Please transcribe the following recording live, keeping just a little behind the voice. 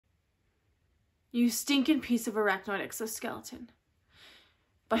You stinking piece of arachnoid exoskeleton.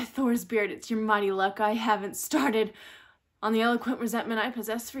 By Thor's beard, it's your mighty luck I haven't started on the eloquent resentment I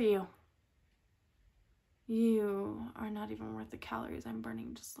possess for you. You are not even worth the calories I'm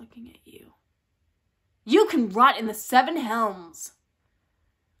burning just looking at you. You can rot in the 7 helms.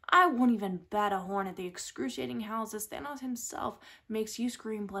 I won't even bat a horn at the excruciating howls as Thanos himself makes you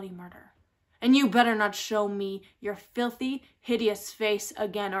scream bloody murder. And you better not show me your filthy, hideous face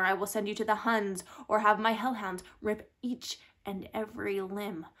again, or I will send you to the Huns, or have my hellhounds rip each and every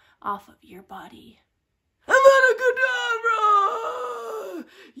limb off of your body. Avada kedavra!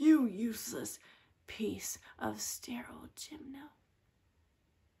 You useless piece of sterile gymno.